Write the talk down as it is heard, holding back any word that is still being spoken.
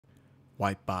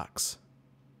white box.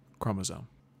 Chromosome.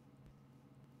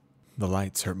 The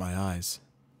lights hurt my eyes.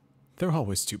 They're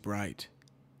always too bright.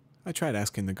 I tried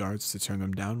asking the guards to turn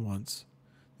them down once.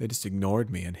 They just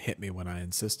ignored me and hit me when I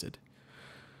insisted.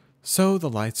 So the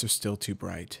lights are still too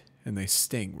bright, and they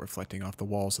sting reflecting off the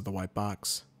walls of the white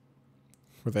box.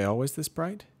 Were they always this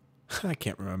bright? I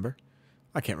can't remember.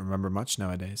 I can't remember much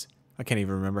nowadays. I can't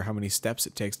even remember how many steps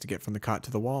it takes to get from the cot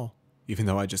to the wall, even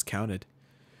though I just counted.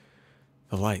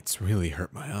 The lights really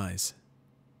hurt my eyes.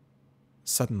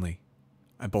 Suddenly,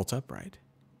 I bolt upright.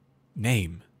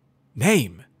 Name!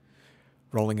 Name!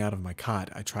 Rolling out of my cot,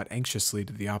 I trot anxiously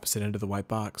to the opposite end of the white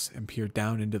box and peer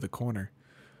down into the corner.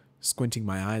 Squinting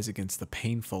my eyes against the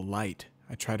painful light,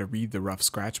 I try to read the rough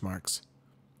scratch marks.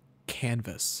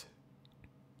 Canvas.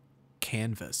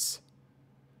 Canvas.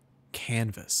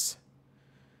 Canvas.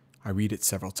 I read it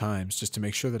several times just to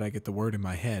make sure that I get the word in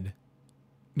my head.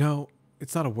 No,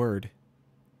 it's not a word.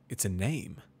 It's a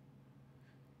name.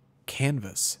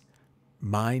 Canvas.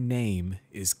 My name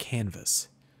is Canvas.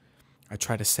 I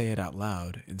try to say it out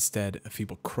loud. Instead, a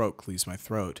feeble croak leaves my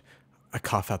throat. I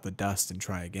cough out the dust and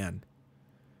try again.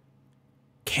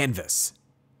 Canvas.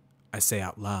 I say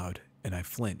out loud, and I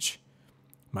flinch.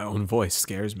 My own voice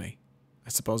scares me. I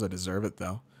suppose I deserve it,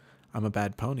 though. I'm a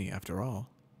bad pony, after all.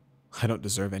 I don't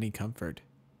deserve any comfort,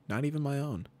 not even my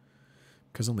own,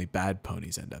 because only bad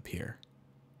ponies end up here.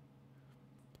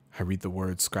 I read the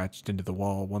words scratched into the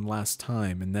wall one last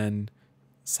time, and then,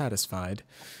 satisfied,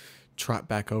 trot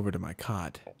back over to my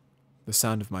cot. The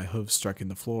sound of my hooves striking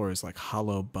the floor is like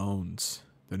hollow bones,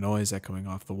 the noise echoing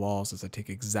off the walls as I take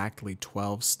exactly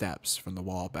 12 steps from the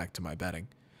wall back to my bedding.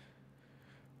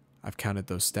 I've counted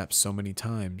those steps so many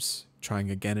times,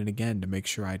 trying again and again to make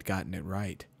sure I'd gotten it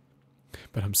right.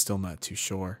 But I'm still not too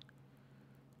sure.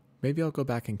 Maybe I'll go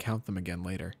back and count them again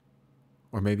later.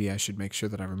 Or maybe I should make sure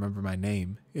that I remember my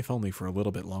name, if only for a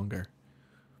little bit longer.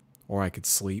 Or I could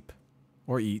sleep,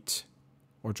 or eat,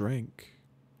 or drink,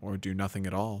 or do nothing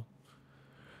at all.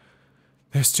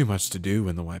 There's too much to do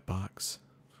in the white box.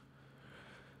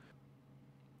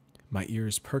 My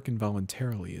ears perk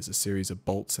involuntarily as a series of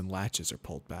bolts and latches are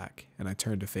pulled back, and I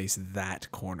turn to face that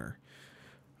corner.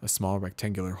 A small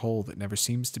rectangular hole that never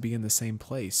seems to be in the same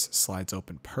place slides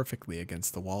open perfectly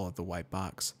against the wall of the white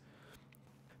box.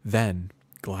 Then,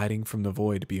 gliding from the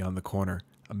void beyond the corner,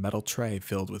 a metal tray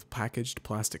filled with packaged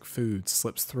plastic food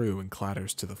slips through and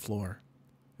clatters to the floor.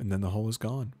 And then the hole is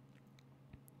gone.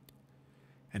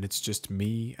 And it's just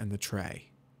me and the tray,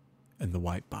 and the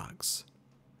white box.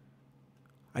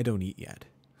 I don't eat yet.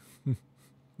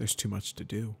 There's too much to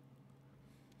do.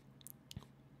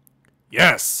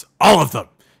 Yes, all of them.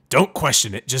 Don't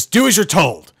question it, just do as you're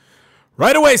told.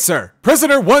 Right away, sir.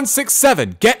 Prisoner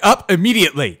 167, get up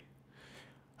immediately.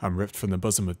 I'm ripped from the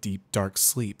bosom of deep, dark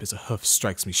sleep as a hoof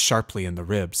strikes me sharply in the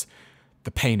ribs.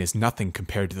 The pain is nothing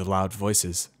compared to the loud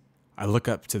voices. I look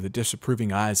up to the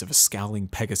disapproving eyes of a scowling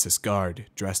Pegasus guard,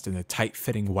 dressed in a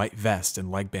tight-fitting white vest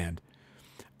and leg band.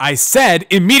 I said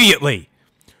immediately,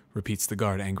 repeats the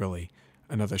guard angrily.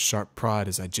 Another sharp prod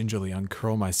as I gingerly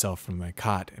uncurl myself from my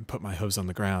cot and put my hooves on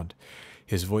the ground.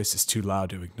 His voice is too loud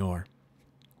to ignore.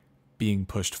 Being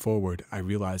pushed forward, I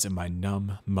realize in my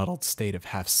numb, muddled state of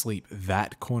half-sleep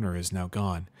that corner is now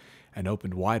gone, and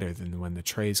opened wider than when the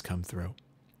trays come through.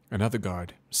 Another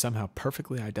guard, somehow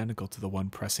perfectly identical to the one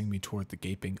pressing me toward the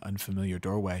gaping, unfamiliar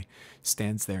doorway,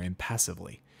 stands there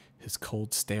impassively, his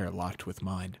cold stare locked with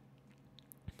mine.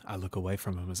 I look away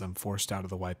from him as I'm forced out of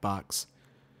the white box.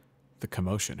 The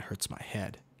commotion hurts my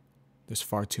head. There's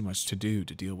far too much to do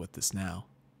to deal with this now.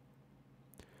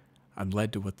 I'm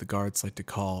led to what the guards like to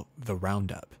call the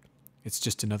roundup. It's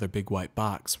just another big white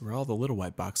box where all the little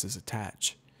white boxes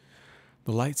attach.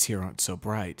 The lights here aren't so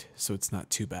bright, so it's not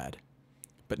too bad.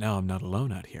 But now I'm not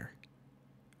alone out here.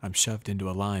 I'm shoved into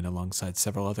a line alongside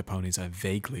several other ponies I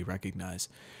vaguely recognize.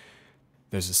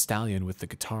 There's a stallion with the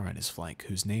guitar on his flank,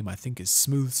 whose name I think is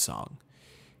Smooth Song.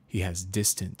 He has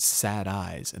distant, sad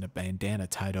eyes and a bandana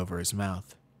tied over his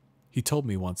mouth. He told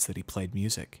me once that he played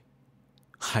music.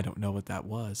 I don't know what that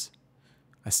was.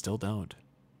 I still don't.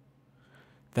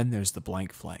 Then there's the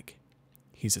blank flank.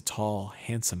 He's a tall,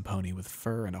 handsome pony with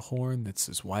fur and a horn that's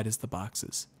as wide as the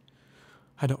boxes.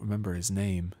 I don't remember his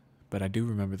name, but I do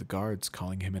remember the guards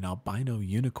calling him an albino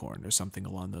unicorn or something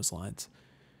along those lines.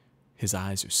 His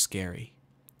eyes are scary,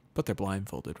 but they're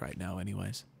blindfolded right now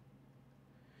anyways.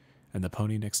 And the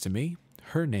pony next to me,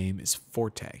 her name is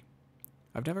Forte.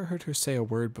 I've never heard her say a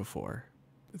word before,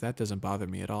 but that doesn't bother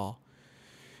me at all.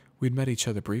 We'd met each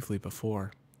other briefly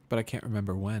before, but I can't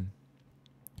remember when.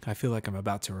 I feel like I'm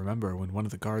about to remember when one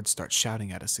of the guards starts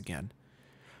shouting at us again.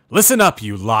 Listen up,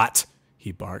 you lot,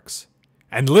 he barks.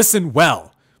 And listen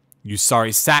well. You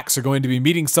sorry sacks are going to be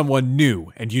meeting someone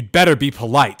new, and you'd better be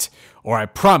polite, or I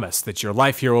promise that your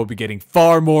life here will be getting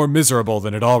far more miserable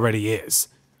than it already is.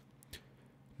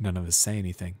 None of us say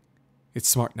anything. It's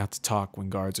smart not to talk when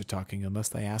guards are talking unless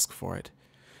they ask for it.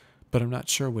 But I'm not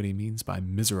sure what he means by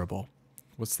miserable.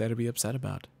 What's there to be upset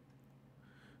about?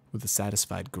 With a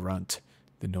satisfied grunt,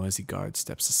 the noisy guard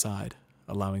steps aside,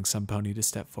 allowing some pony to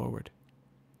step forward.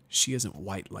 She isn't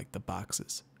white like the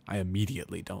boxes. I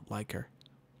immediately don't like her.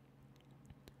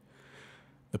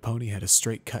 The pony had a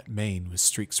straight-cut mane with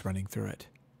streaks running through it.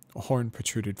 A horn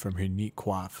protruded from her neat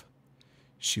coif.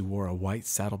 She wore a white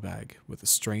saddlebag with a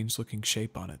strange-looking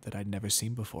shape on it that I'd never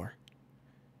seen before.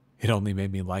 It only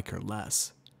made me like her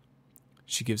less.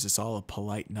 She gives us all a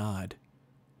polite nod.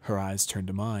 Her eyes turn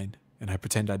to mine, and I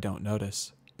pretend I don't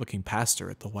notice, looking past her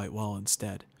at the white wall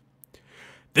instead.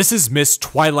 This is Miss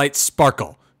Twilight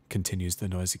Sparkle, continues the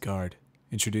noisy guard,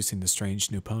 introducing the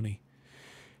strange new pony.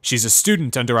 She's a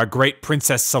student under our great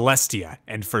Princess Celestia,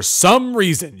 and for some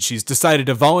reason she's decided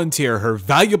to volunteer her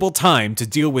valuable time to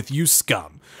deal with you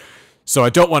scum. So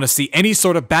I don't want to see any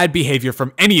sort of bad behavior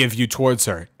from any of you towards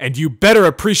her, and you better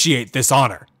appreciate this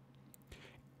honor.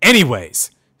 Anyways,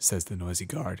 says the noisy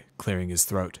guard, clearing his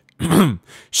throat,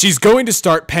 she's going to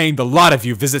start paying the lot of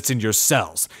you visits in your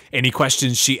cells. Any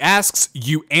questions she asks,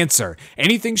 you answer.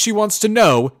 Anything she wants to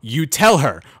know, you tell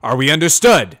her. Are we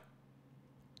understood?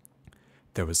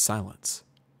 There was silence,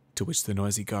 to which the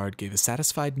noisy guard gave a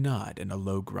satisfied nod and a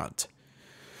low grunt.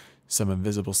 Some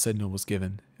invisible signal was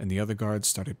given, and the other guards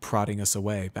started prodding us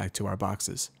away back to our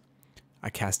boxes. I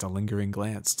cast a lingering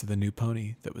glance to the new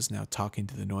pony that was now talking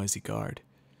to the noisy guard.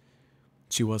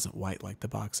 She wasn't white like the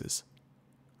boxes.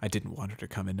 I didn't want her to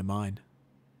come into mine.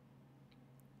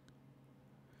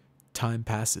 Time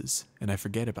passes, and I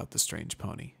forget about the strange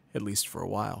pony, at least for a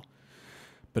while.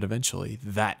 But eventually,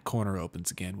 that corner opens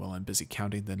again while I'm busy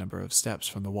counting the number of steps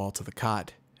from the wall to the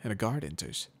cot, and a guard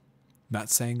enters. Not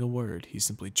saying a word, he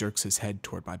simply jerks his head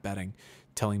toward my bedding,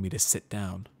 telling me to sit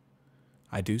down.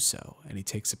 I do so, and he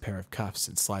takes a pair of cuffs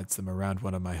and slides them around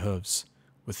one of my hooves,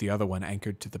 with the other one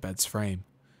anchored to the bed's frame.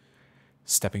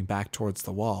 Stepping back towards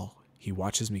the wall, he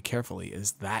watches me carefully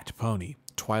as that pony,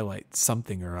 Twilight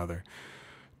something or other,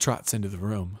 trots into the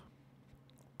room.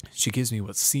 She gives me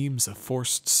what seems a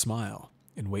forced smile,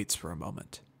 and waits for a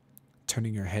moment.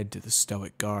 Turning her head to the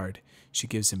stoic guard, she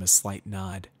gives him a slight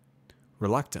nod.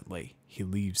 Reluctantly, he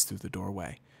leaves through the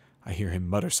doorway. I hear him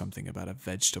mutter something about a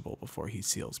vegetable before he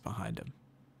seals behind him.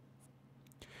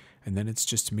 And then it's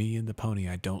just me and the pony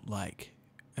I don't like,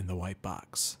 and the white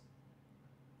box.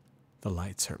 The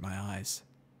lights hurt my eyes.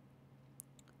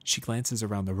 She glances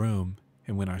around the room,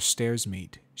 and when our stares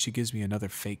meet, she gives me another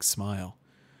fake smile.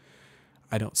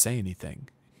 I don't say anything,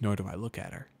 nor do I look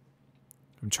at her.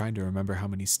 I'm trying to remember how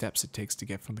many steps it takes to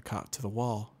get from the cot to the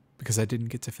wall, because I didn't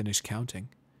get to finish counting.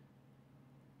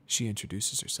 She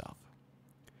introduces herself.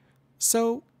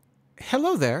 So,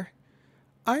 hello there.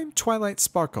 I'm Twilight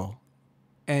Sparkle,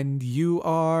 and you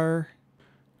are...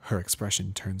 Her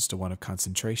expression turns to one of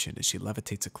concentration as she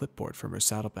levitates a clipboard from her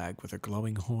saddlebag with her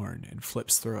glowing horn and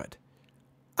flips through it.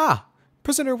 Ah,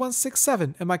 Prisoner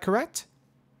 167, am I correct?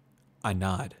 I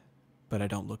nod, but I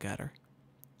don't look at her.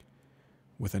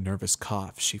 With a nervous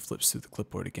cough, she flips through the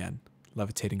clipboard again,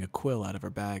 levitating a quill out of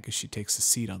her bag as she takes a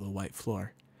seat on the white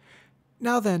floor.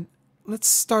 Now then, let's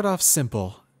start off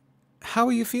simple. How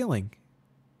are you feeling?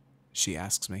 She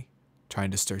asks me, trying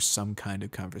to stir some kind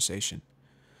of conversation.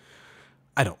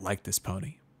 I don't like this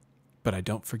pony, but I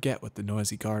don't forget what the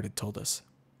noisy guard had told us.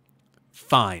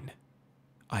 Fine,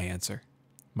 I answer.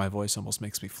 My voice almost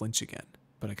makes me flinch again,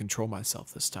 but I control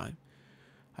myself this time.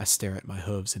 I stare at my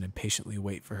hooves and impatiently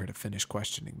wait for her to finish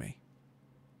questioning me.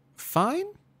 Fine?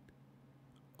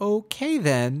 Okay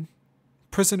then,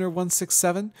 Prisoner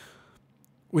 167.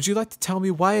 Would you like to tell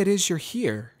me why it is you're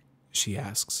here? She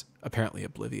asks, apparently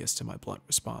oblivious to my blunt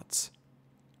response.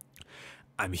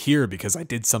 I'm here because I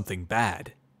did something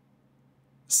bad.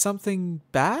 Something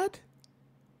bad?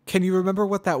 Can you remember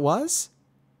what that was?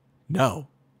 No,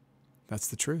 that's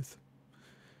the truth.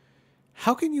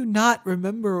 How can you not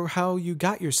remember how you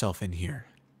got yourself in here?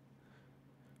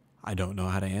 I don't know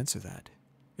how to answer that.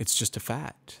 It's just a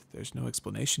fact. There's no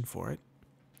explanation for it.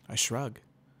 I shrug.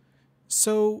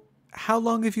 So, how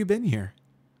long have you been here?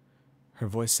 Her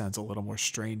voice sounds a little more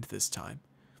strained this time.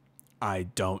 I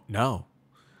don't know.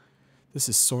 This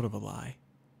is sort of a lie,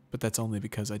 but that's only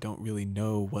because I don't really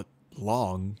know what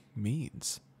long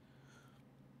means.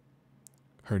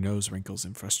 Her nose wrinkles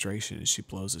in frustration as she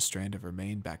blows a strand of her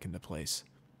mane back into place.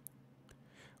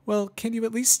 Well, can you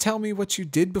at least tell me what you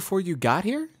did before you got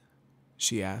here?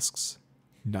 She asks.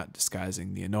 not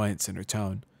disguising the annoyance in her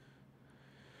tone.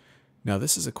 Now,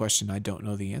 this is a question I don't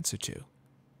know the answer to.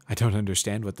 I don't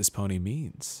understand what this pony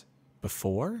means.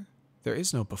 Before? There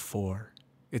is no before.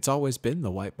 It's always been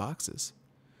the white boxes.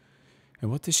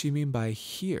 And what does she mean by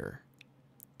here?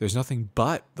 There's nothing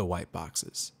but the white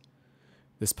boxes.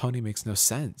 This pony makes no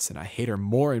sense, and I hate her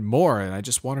more and more, and I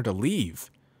just want her to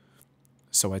leave.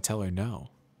 So I tell her no.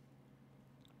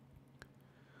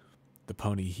 The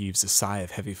pony heaves a sigh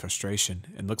of heavy frustration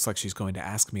and looks like she's going to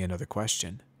ask me another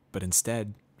question, but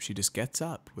instead, she just gets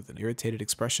up with an irritated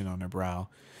expression on her brow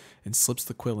and slips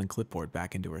the quill and clipboard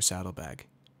back into her saddlebag.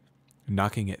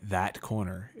 Knocking at that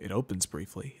corner, it opens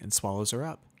briefly and swallows her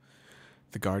up.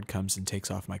 The guard comes and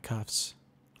takes off my cuffs.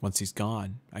 Once he's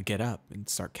gone, I get up and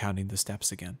start counting the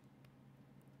steps again.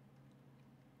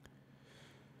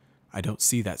 I don't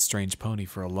see that strange pony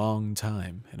for a long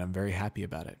time, and I'm very happy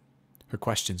about it. Her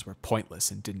questions were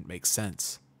pointless and didn't make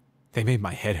sense. They made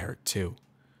my head hurt, too.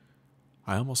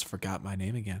 I almost forgot my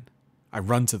name again. I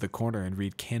run to the corner and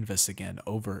read Canvas again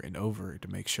over and over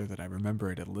to make sure that I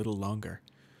remember it a little longer.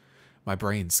 My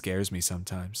brain scares me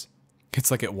sometimes. It's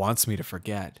like it wants me to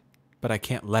forget, but I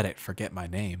can't let it forget my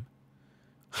name.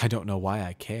 I don't know why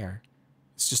I care.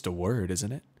 It's just a word,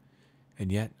 isn't it?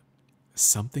 And yet,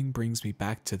 something brings me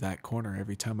back to that corner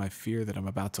every time I fear that I'm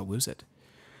about to lose it.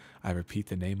 I repeat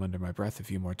the name under my breath a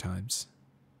few more times.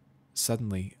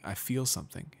 Suddenly, I feel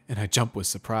something, and I jump with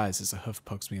surprise as a hoof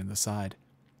pokes me in the side.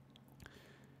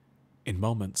 In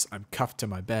moments, I'm cuffed to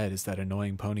my bed as that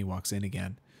annoying pony walks in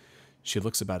again. She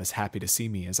looks about as happy to see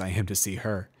me as I am to see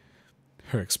her.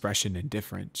 Her expression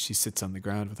indifferent, she sits on the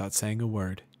ground without saying a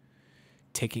word.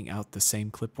 Taking out the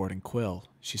same clipboard and quill,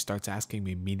 she starts asking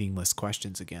me meaningless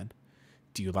questions again.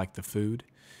 Do you like the food?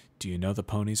 Do you know the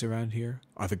ponies around here?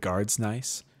 Are the guards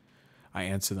nice? I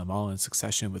answer them all in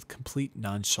succession with complete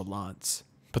nonchalance,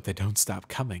 but they don't stop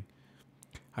coming.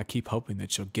 I keep hoping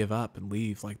that she'll give up and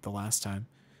leave like the last time,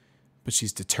 but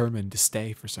she's determined to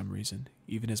stay for some reason,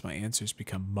 even as my answers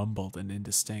become mumbled and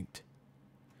indistinct.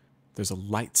 There's a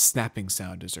light snapping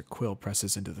sound as her quill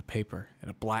presses into the paper, and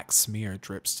a black smear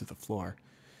drips to the floor.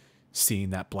 Seeing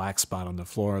that black spot on the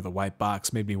floor of the white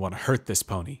box made me want to hurt this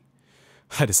pony.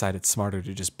 I decided smarter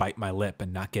to just bite my lip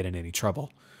and not get in any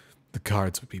trouble. The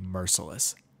guards would be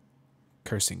merciless.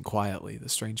 Cursing quietly, the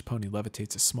strange pony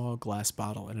levitates a small glass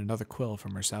bottle and another quill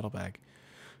from her saddlebag.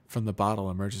 From the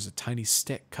bottle emerges a tiny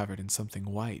stick covered in something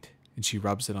white, and she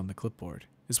rubs it on the clipboard,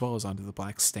 as well as onto the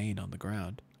black stain on the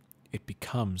ground. It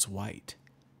becomes white.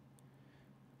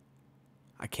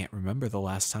 I can't remember the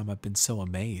last time I've been so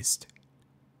amazed.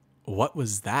 What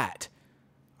was that?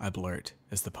 I blurt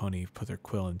as the pony put her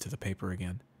quill into the paper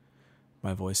again.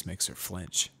 My voice makes her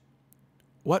flinch.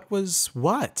 What was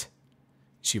what?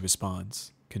 She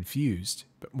responds, confused,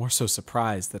 but more so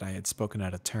surprised that I had spoken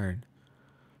out of turn.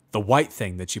 The white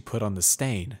thing that you put on the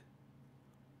stain.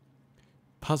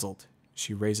 Puzzled,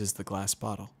 she raises the glass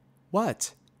bottle.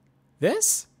 What?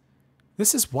 This?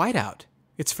 This is whiteout.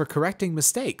 It's for correcting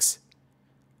mistakes.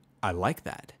 I like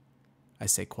that, I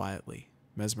say quietly,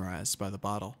 mesmerized by the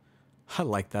bottle. I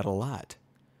like that a lot.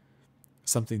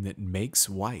 Something that makes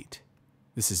white.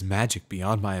 This is magic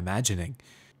beyond my imagining.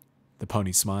 The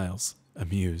pony smiles,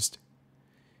 amused.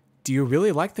 Do you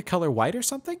really like the color white or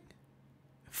something?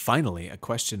 Finally, a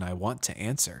question I want to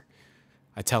answer.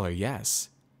 I tell her yes.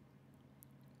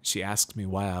 She asks me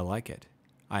why I like it.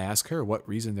 I ask her what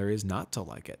reason there is not to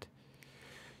like it.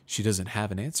 She doesn't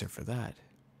have an answer for that.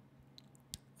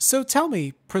 So tell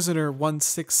me, prisoner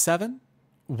 167,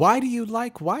 why do you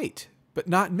like white, but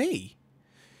not me?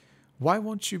 Why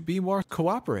won't you be more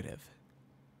cooperative?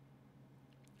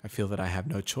 I feel that I have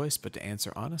no choice but to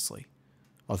answer honestly,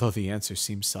 although the answer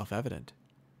seems self-evident.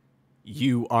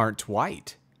 You aren't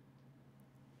white.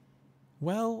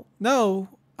 Well, no,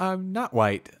 I'm not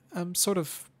white. I'm sort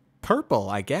of purple,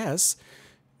 I guess,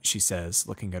 she says,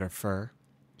 looking at her fur.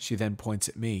 She then points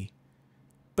at me.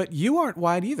 But you aren't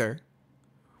white either.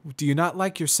 Do you not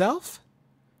like yourself?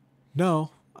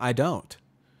 No, I don't.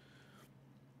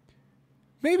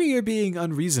 Maybe you're being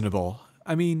unreasonable.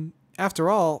 I mean, after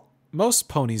all, most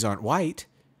ponies aren't white.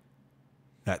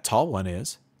 That tall one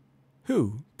is.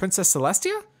 Who? Princess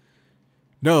Celestia?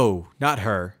 No, not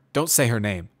her. Don't say her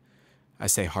name. I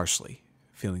say harshly,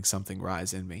 feeling something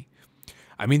rise in me.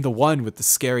 I mean the one with the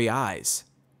scary eyes.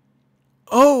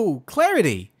 Oh,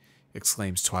 Clarity!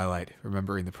 Exclaims Twilight,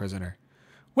 remembering the prisoner.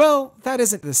 Well, that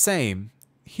isn't the same.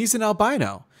 He's an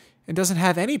albino and doesn't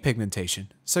have any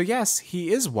pigmentation. So yes,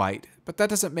 he is white, but that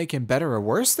doesn't make him better or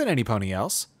worse than any pony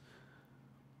else.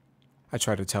 I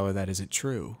try to tell her that isn't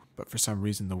true, but for some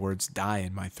reason the words die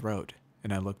in my throat,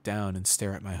 and I look down and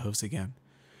stare at my hooves again.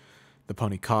 The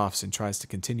pony coughs and tries to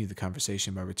continue the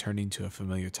conversation by returning to a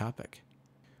familiar topic.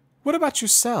 What about your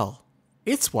cell?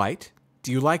 It's white.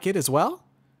 Do you like it as well?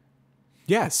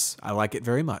 Yes, I like it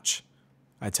very much,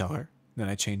 I tell her. Then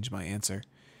I change my answer.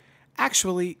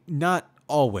 Actually, not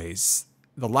always.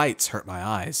 The lights hurt my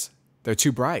eyes. They're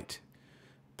too bright.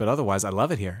 But otherwise, I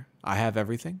love it here. I have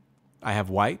everything. I have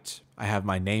white. I have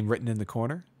my name written in the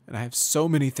corner. And I have so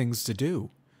many things to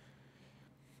do.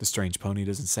 The strange pony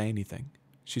doesn't say anything.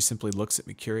 She simply looks at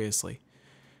me curiously.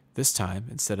 This time,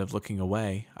 instead of looking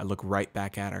away, I look right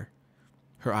back at her.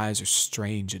 Her eyes are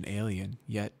strange and alien,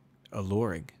 yet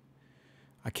alluring.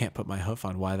 I can't put my hoof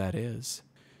on why that is,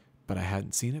 but I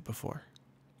hadn't seen it before.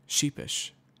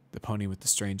 Sheepish, the pony with the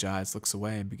strange eyes looks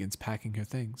away and begins packing her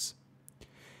things.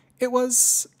 It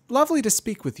was lovely to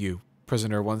speak with you,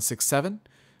 Prisoner 167.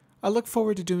 I look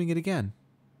forward to doing it again.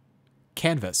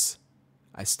 Canvas,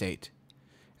 I state,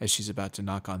 as she's about to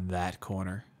knock on that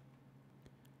corner.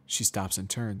 She stops and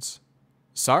turns.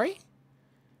 Sorry?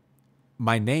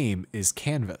 My name is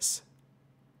Canvas.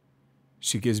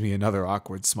 She gives me another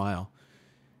awkward smile.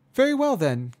 Very well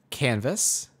then,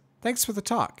 Canvas. Thanks for the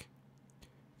talk.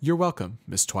 You're welcome,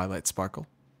 Miss Twilight Sparkle.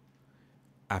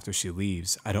 After she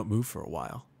leaves, I don't move for a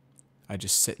while. I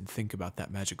just sit and think about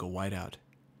that magical whiteout.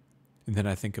 And then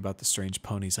I think about the strange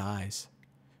pony's eyes.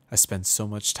 I spend so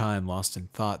much time lost in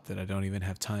thought that I don't even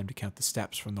have time to count the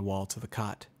steps from the wall to the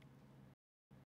cot.